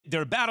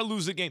They're about to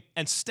lose the game,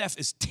 and Steph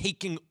is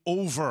taking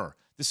over.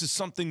 This is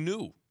something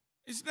new.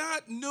 It's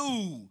not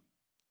new.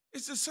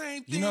 It's the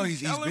same thing.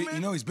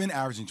 He's been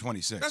averaging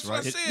 26. That's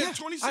right? what I said.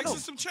 26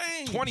 is some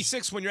change.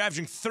 26 when you're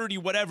averaging 30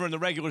 whatever in the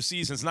regular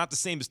season is not the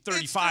same as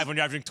 35 when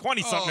you're averaging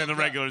 20 something in the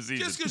regular season.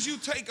 Just because you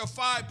take a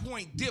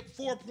 5-point dip,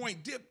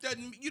 4-point dip,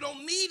 you don't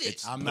need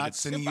it. I'm not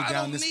sending you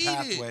down this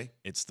pathway.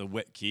 It's the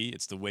way, Key.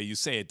 It's the way you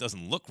say it. It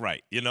doesn't look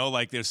right. You know,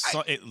 like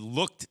it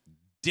looked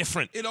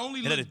different. It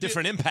only had a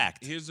different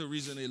impact. Here's the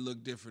reason it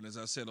looked different, as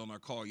I said on our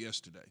call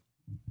yesterday,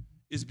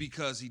 is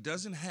because he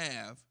doesn't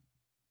have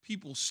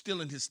people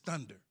stealing his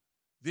thunder.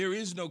 There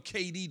is no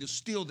KD to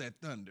steal that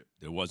thunder.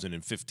 There wasn't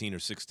in 15 or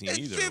 16 it's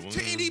either.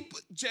 15,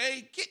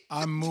 Jay.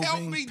 I'm moving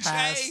help me,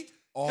 past Jay.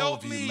 all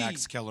help of you, me.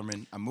 Max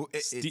Kellerman.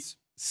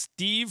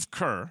 Steve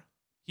Kerr,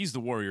 he's the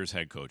Warriors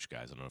head coach,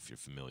 guys. I don't know if you're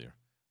familiar.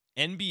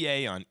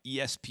 NBA on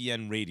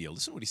ESPN radio.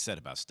 Listen to what he said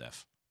about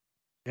Steph.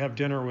 I have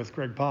dinner with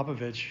Greg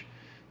Popovich,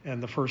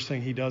 and the first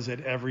thing he does at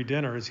every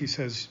dinner is he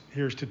says,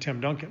 "Here's to Tim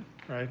Duncan,"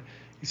 right?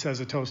 He says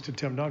a toast to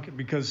Tim Duncan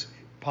because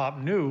Pop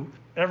knew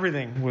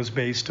everything was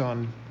based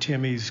on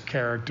Timmy's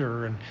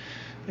character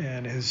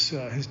and his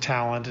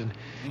talent. And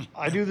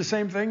I do the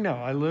same thing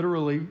now. I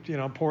literally,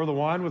 pour the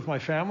wine with my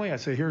family. I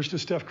say, "Here's to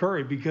Steph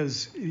Curry,"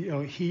 because,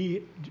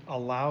 he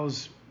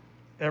allows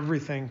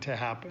everything to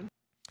happen.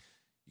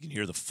 You can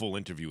hear the full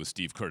interview with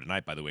Steve Kerr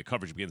tonight, by the way.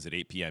 Coverage begins at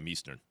 8 p.m.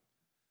 Eastern.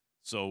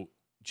 So,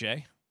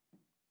 Jay,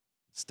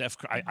 Steph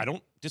Curry, I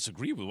don't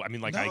disagree with.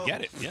 I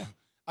get it. Yeah.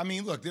 I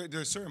mean, look,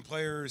 there are certain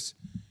players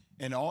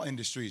in all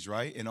industries,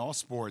 right, in all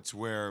sports,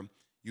 where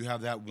you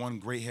have that one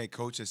great head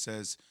coach that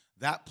says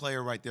that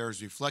player right there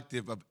is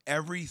reflective of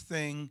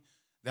everything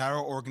that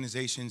our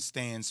organization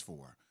stands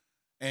for.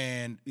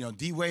 And,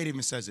 D. Wade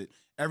even says it.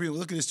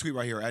 Look at this tweet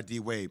right here at D.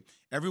 Wade.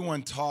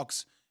 Everyone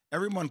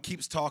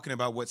keeps talking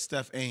about what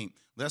Steph ain't.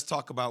 Let's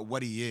talk about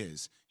what he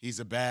is. He's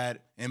a bad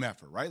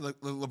MFer, right?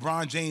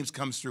 LeBron James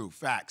comes through.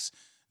 Facts.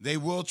 They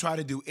will try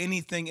to do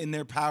anything in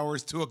their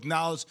powers to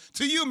acknowledge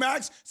to you,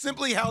 Max,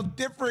 simply how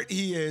different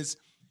he is.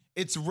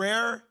 It's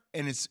rare,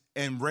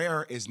 and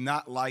rare is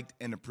not liked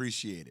and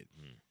appreciated.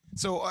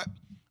 So,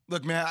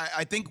 look, man,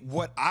 I think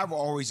what I've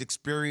always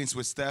experienced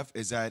with Steph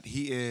is that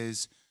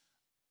he's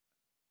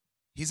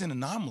an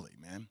anomaly,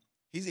 man.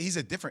 He's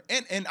a different,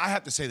 and I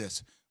have to say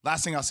this.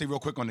 Last thing I'll say real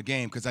quick on the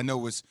game, because I know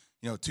it was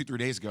 2-3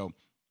 days ago.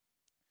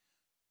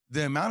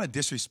 The amount of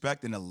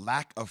disrespect and the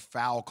lack of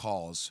foul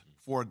calls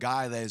for a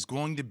guy that is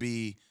going to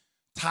be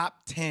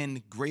top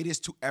 10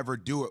 greatest to ever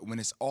do it when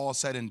it's all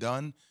said and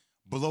done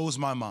blows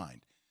my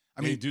mind.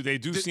 I mean, they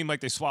do seem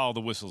like they swallow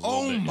the whistles a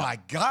little bit. Oh, my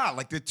God.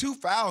 Like the 2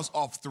 fouls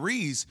off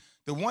threes,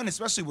 the one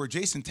especially where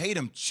Jason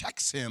Tatum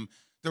checks him,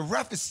 the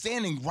ref is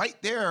standing right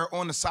there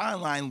on the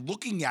sideline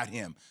looking at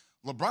him.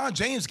 LeBron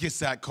James gets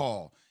that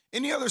call.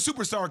 Any other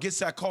superstar gets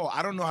that call.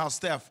 I don't know how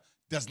Steph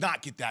does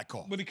not get that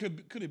call. But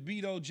could it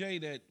be, though, Jay,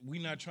 that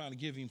we're not trying to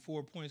give him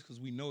 4 points because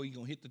we know he's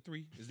going to hit the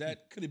 3?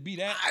 Could it be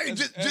that?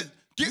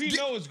 We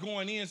know it's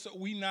going in, so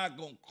we're not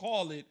going to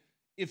call it.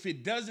 If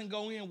it doesn't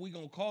go in, we're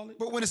going to call it.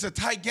 But when it's a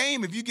tight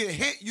game, if you get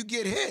hit, you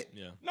get hit.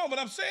 Yeah. No, but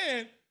I'm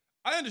saying,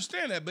 I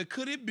understand that, but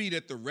could it be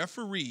that the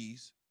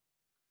referees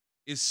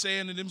is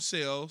saying to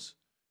themselves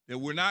that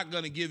we're not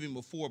going to give him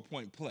a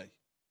 4-point play?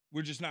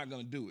 We're just not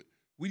going to do it.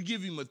 We'd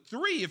give him a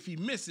 3 if he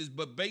misses,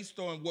 but based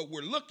on what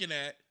we're looking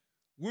at,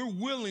 we're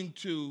willing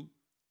to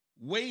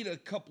wait a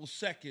couple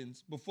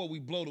seconds before we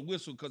blow the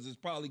whistle because it's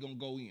probably going to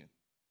go in.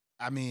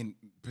 I mean,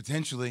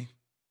 potentially.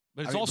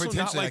 But it's also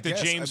not like the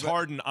James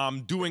Harden,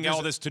 I'm doing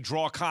all this to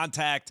draw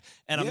contact,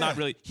 and I'm not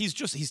really. He's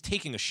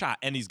taking a shot,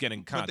 and he's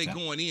getting contact. But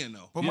they're going in,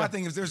 though. But my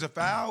thing is, there's a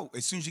foul.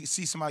 As soon as you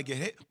see somebody get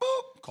hit,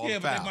 boop, call the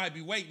foul. Yeah, but they might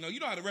be waiting. No, you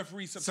know how the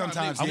referees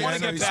sometimes I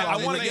want to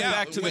get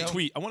back to the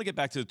tweet. I want to get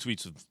back to the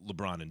tweets of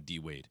LeBron and D.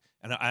 Wade,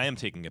 and I am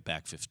taking it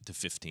back to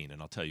 15,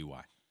 and I'll tell you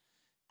why.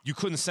 You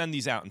couldn't send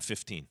these out in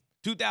 15.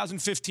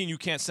 2015, you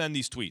can't send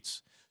these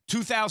tweets.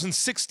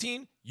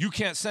 2016, you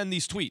can't send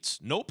these tweets.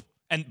 Nope.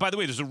 And by the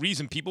way, there's a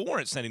reason people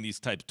weren't sending these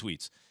type of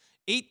tweets.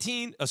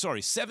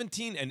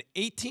 17 and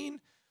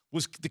 18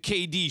 was the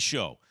KD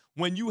show.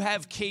 When you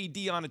have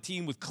KD on a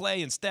team with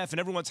Clay and Steph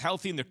and everyone's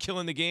healthy and they're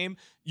killing the game,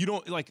 you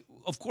don't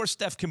of course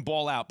Steph can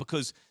ball out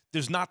because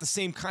there's not the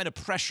same kind of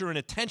pressure and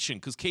attention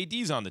because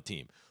KD's on the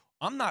team.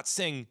 I'm not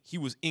saying he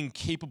was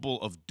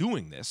incapable of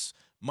doing this.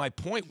 My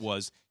point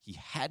was he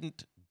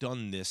hadn't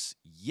done this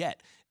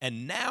yet.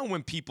 And now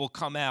when people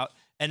come out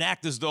and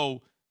act as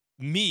though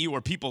me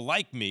or people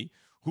like me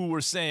who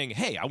were saying,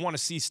 hey, I want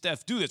to see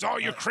Steph do this. Oh,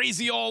 you're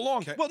crazy all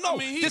along. Okay. Well, no,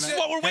 this is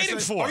what we're waiting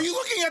for. Are you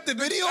looking at the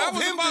video of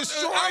him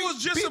destroying I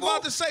was just people?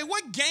 about to say,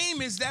 what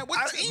game is that?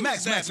 What team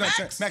is that,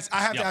 Max, I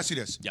have to ask you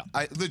this. Yeah.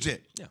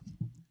 Legit. Yeah.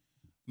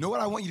 Know what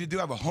I want you to do?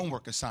 I have a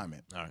homework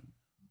assignment. All right.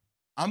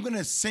 I'm going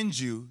to send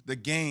you the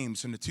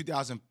games from the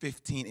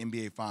 2015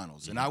 NBA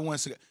Finals. And I want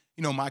to,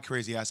 my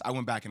crazy ass, I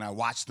went back and I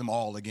watched them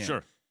all again.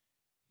 Sure.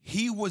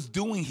 He was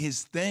doing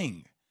his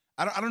thing.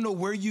 I don't know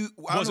where you.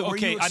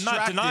 I'm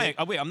not denying.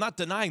 I'm not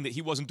denying that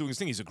he wasn't doing his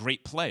thing. He's a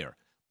great player,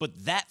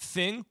 But that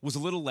thing was a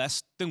little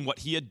less than what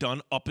he had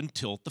done up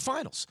until the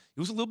finals. It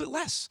was a little bit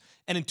less.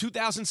 And in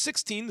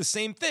 2016, the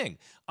same thing.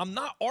 I'm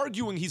not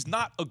arguing he's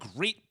not a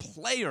great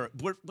player.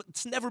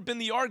 It's never been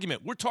the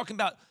argument. We're talking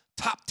about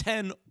top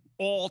 10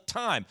 all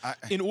time.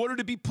 In order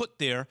to be put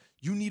there,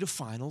 you need a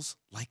finals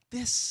like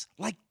this.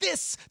 Like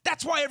this.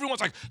 That's why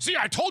everyone's like, see,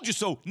 I told you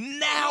so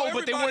now,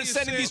 but they weren't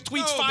sending these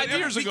tweets 5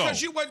 years ago.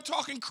 Because you wasn't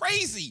talking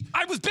crazy.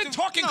 I was been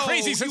talking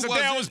crazy since the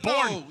day I was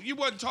born. No, you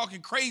wasn't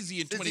talking crazy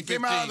in 2015.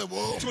 Came out of the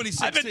womb.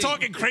 2016. I've been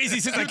talking crazy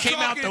since I came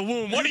out the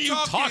womb. What are you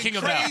talking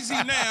about? Crazy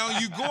now.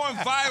 You going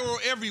viral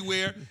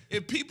everywhere,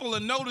 and people are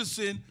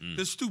noticing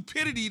the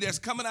stupidity that's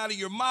coming out of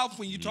your mouth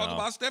when you talk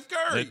about Steph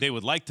Curry. They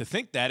would like to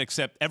think that,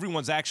 except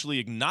everyone's actually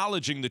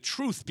acknowledging the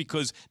truth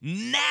because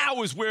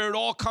now is where it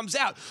all comes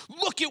out.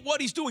 Look at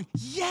what he's doing.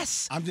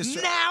 Yes,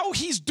 now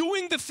he's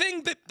doing the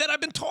thing that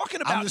I've been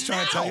talking about. I'm just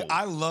trying to tell you,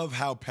 I love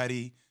how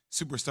petty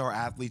superstar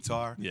athletes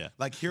are. Yeah.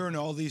 Like hearing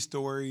all these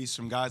stories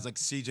from guys like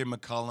CJ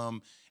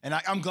McCollum. And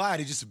I'm glad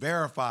he just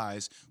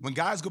verifies when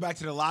guys go back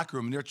to the locker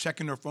room and they're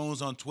checking their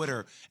phones on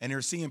Twitter and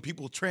they're seeing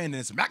people trend and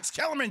it's Max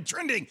Kellerman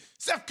trending.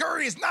 Steph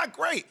Curry is not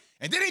great.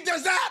 And then he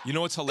does that. You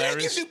know what's hilarious?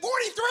 Then he gives you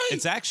 43.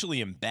 It's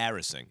actually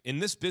embarrassing. In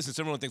this business,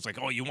 everyone thinks like,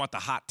 oh, you want the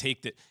hot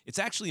take. That it's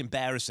actually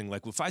embarrassing.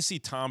 Like if I see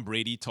Tom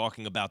Brady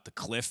talking about the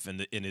cliff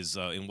and in his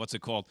what's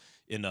it called?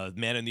 In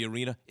Man in the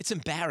Arena, it's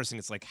embarrassing.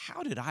 It's like,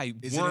 how did I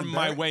worm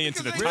my way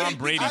into the Tom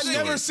Brady story?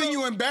 I've never seen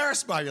you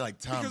embarrassed by you like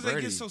Tom Brady. Because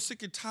they get so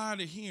sick and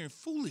tired of hearing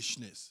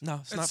foolishness.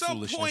 No, it's not At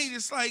foolishness. some point,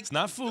 it's like... It's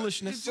not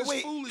foolishness. It's just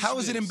Wait, foolishness. how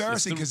is it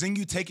embarrassing? Because then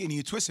you take it and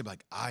you twist it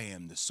like, I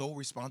am the sole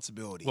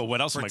responsibility. Well,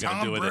 what else am I going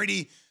to do with it? Tom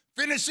Brady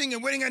finishing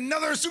and winning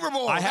another Super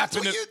Bowl. I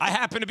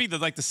happen to be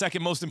the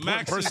second most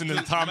important person in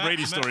the Tom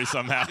Brady story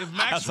somehow,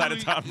 outside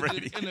of Tom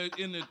Brady.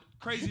 And the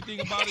crazy thing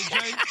about it,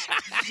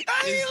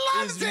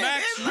 Jay, is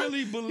Max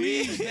really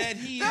believes that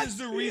he is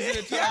the reason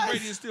that Tom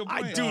Brady is still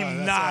playing. I do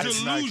not.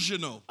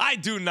 Delusional. I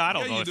do not.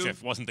 Yeah, Although you do. if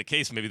it wasn't the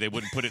case, maybe they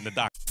wouldn't put it in the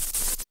doc.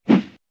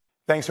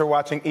 Thanks for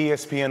watching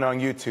ESPN on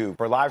YouTube.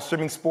 For live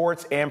streaming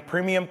sports and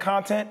premium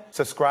content,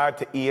 subscribe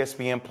to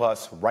ESPN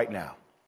Plus right now.